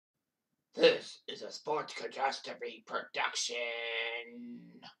This is a Sports Catastrophe production.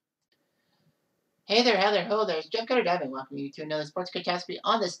 Hey there, ho there. It's Jeff Cutter welcoming you to another Sports Catastrophe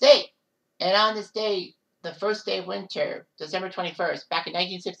on this day. And on this day, the first day of winter, December 21st, back in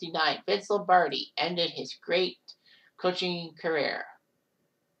 1969, Vince Lombardi ended his great coaching career.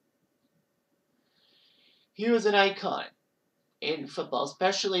 He was an icon in football,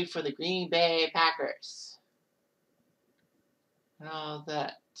 especially for the Green Bay Packers. And all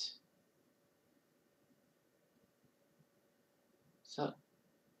that. So,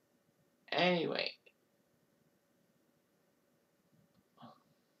 anyway.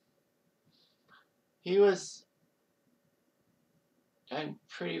 He was done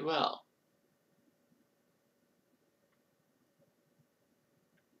pretty well.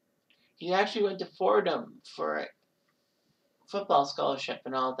 He actually went to Fordham for a football scholarship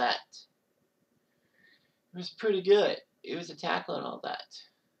and all that. It was pretty good. He was a tackle and all that.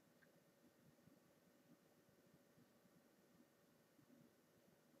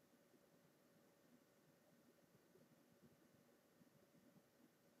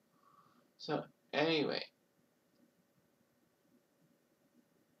 So, anyway.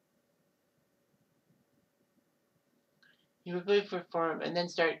 He would play for Fordham and then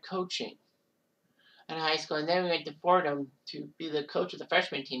started coaching in high school. And then we went to Fordham to be the coach of the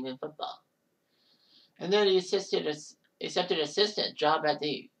freshman team in football. And then he accepted an assistant job at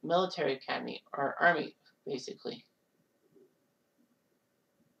the military academy, or army, basically.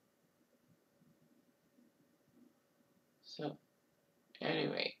 So,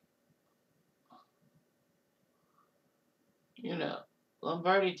 anyway.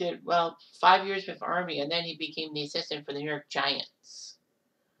 Lombardi did, 5 years with Army, and then he became the assistant for the New York Giants.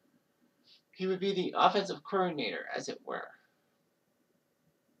 He would be the offensive coordinator, as it were.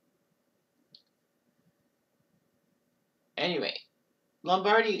 Anyway,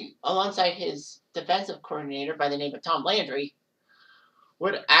 Lombardi, alongside his defensive coordinator by the name of Tom Landry,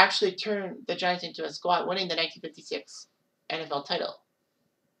 would actually turn the Giants into a squad, winning the 1956 NFL title.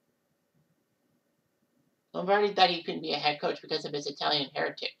 Lombardi thought he couldn't be a head coach because of his Italian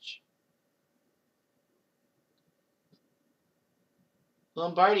heritage.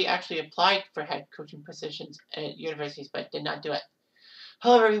 Lombardi actually applied for head coaching positions at universities, but did not do it.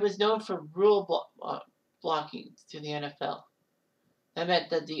 However, he was known for rule blocking to the NFL. That meant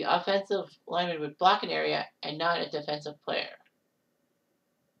that the offensive lineman would block an area and not a defensive player.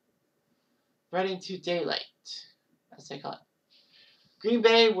 Running to daylight, as they call it. Green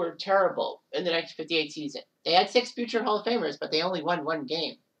Bay were terrible in the 1958 season. They had 6 future Hall of Famers, but they only won 1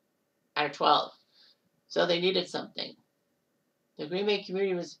 game out of 12. So they needed something. The Green Bay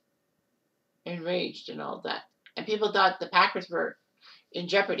community was enraged and all that. And people thought the Packers were in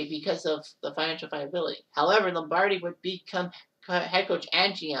jeopardy because of the financial viability. However, Lombardi would become head coach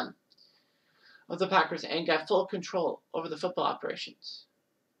and GM of the Packers and got full control over the football operations.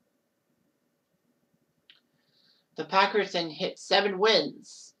 The Packers then hit 7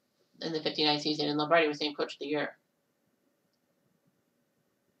 wins in the 59 season, and Lombardi was named Coach of the Year.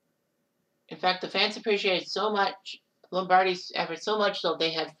 In fact, the fans appreciated so much Lombardi's effort so much so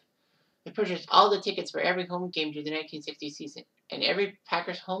they purchased all the tickets for every home game during the 1960 season, and every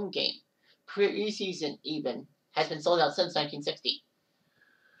Packers home game, preseason even, has been sold out since 1960.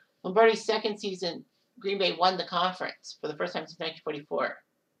 Lombardi's second season, Green Bay won the conference for the first time since 1944.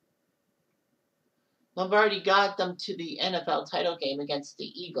 Lombardi got them to the NFL title game against the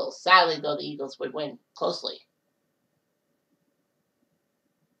Eagles. Sadly, though, the Eagles would win closely.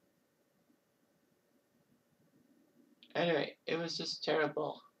 Anyway, it was just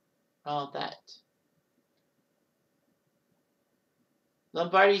terrible, all that.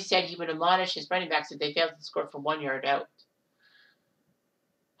 Lombardi said he would admonish his running backs if they failed to score from 1 yard out.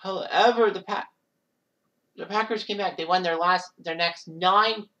 However, the Packers came back. They won their next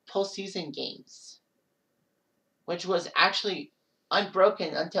 9 postseason games, which was actually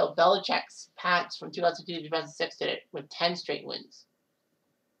unbroken until Belichick's Pats from 2002 to 2006 did it with 10 straight wins.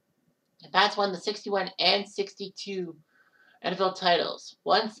 The Pats won the 61 and 62 NFL titles,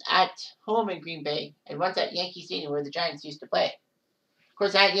 once at home in Green Bay and once at Yankee Stadium where the Giants used to play. Of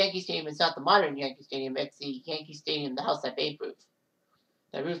course, that Yankee Stadium is not the modern Yankee Stadium. It's the Yankee Stadium, the house that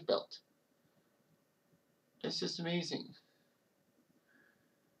Ruth built. It's just amazing.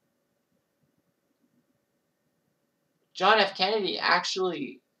 John F. Kennedy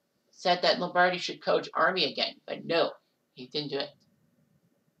actually said that Lombardi should coach Army again, but no, he didn't do it.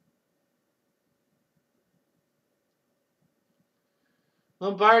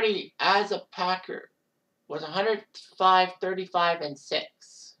 Lombardi, as a Packer, was 105, 35, and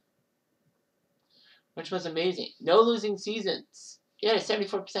 6, which was amazing. No losing seasons He had a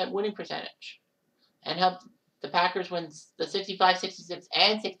 74% winning percentage and helped the Packers win the 65, 66,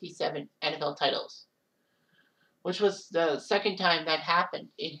 and 67 NFL titles, which was the second time that happened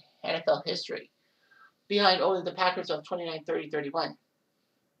in NFL history, behind only the Packers of 29, 30, 31.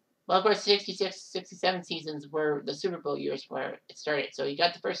 Well, of course, 66, 67 seasons were the Super Bowl years where it started, so he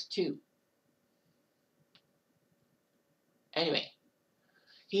got the first two. Anyway,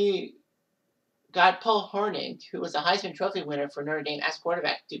 he got Paul Hornung, who was a Heisman Trophy winner for Notre Dame, as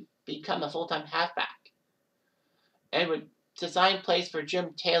quarterback to become a full-time halfback, and would design plays for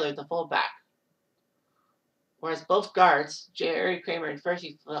Jim Taylor, the fullback. Whereas both guards, Jerry Kramer and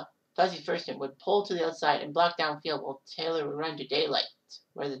Fuzzy Thurston, would pull to the outside and block downfield while Taylor would run to daylight,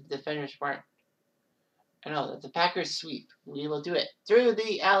 where the defenders weren't. And oh, the Packers sweep. We will do it through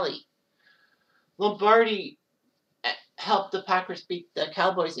the alley. Lombardi helped the Packers beat the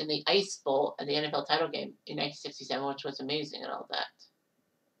Cowboys in the Ice Bowl and the NFL title game in 1967, which was amazing and all that.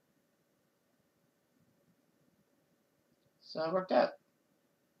 So it worked out.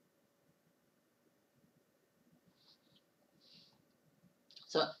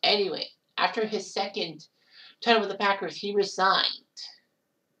 So anyway, after his second title with the Packers, he resigned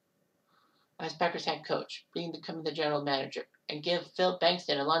as Packers head coach, becoming the general manager, and gave Phil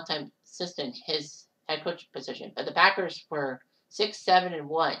Bankston, a longtime assistant, his head coach position. But the Packers were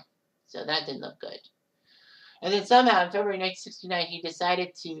 6-7-1, so that didn't look good. And then somehow in February 1969, he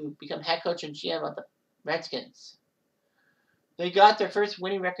decided to become head coach and GM of the Redskins. They got their first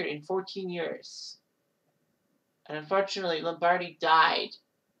winning record in 14 years. And unfortunately, Lombardi died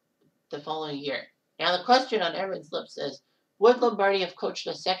the following year. Now the question on everyone's lips is, would Lombardi have coached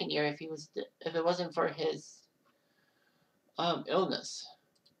a second year if it wasn't for his illness?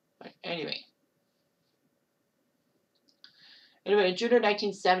 But anyway, in June of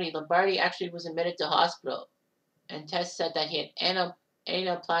 1970, Lombardi actually was admitted to hospital, and tests said that he had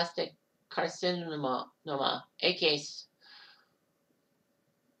anaplastic carcinoma, aka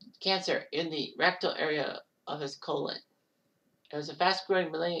cancer in the rectal area of his colon. It was a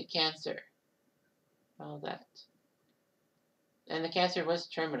fast-growing malignant cancer. All that. And the cancer was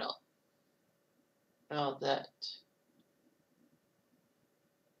terminal. All that.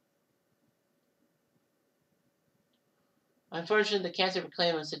 Unfortunately, the cancer was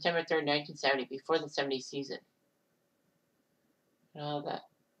claimed on September 3rd, 1970, before the 70 season. And all that.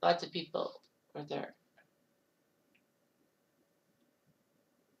 Lots of people were there.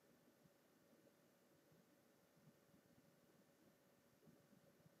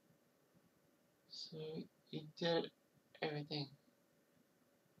 So he did everything.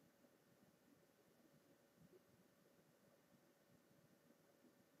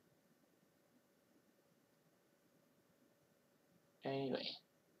 Anyway.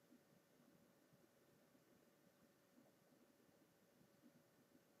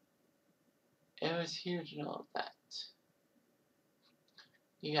 It was huge and all that.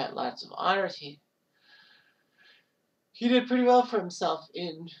 He got lots of honors. He did pretty well for himself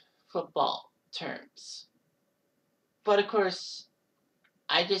in football terms. But of course,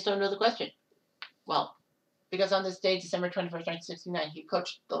 I just don't know the question. Well, because on this day, December 21st, 1969, he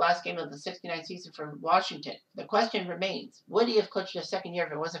coached the last game of the 69 season for Washington. The question remains, would he have coached a second year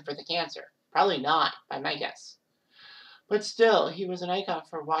if it wasn't for the cancer? Probably not, by my guess. But still, he was an icon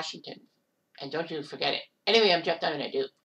for Washington. And don't you forget it. Anyway, I'm Jeff Diamond, I do.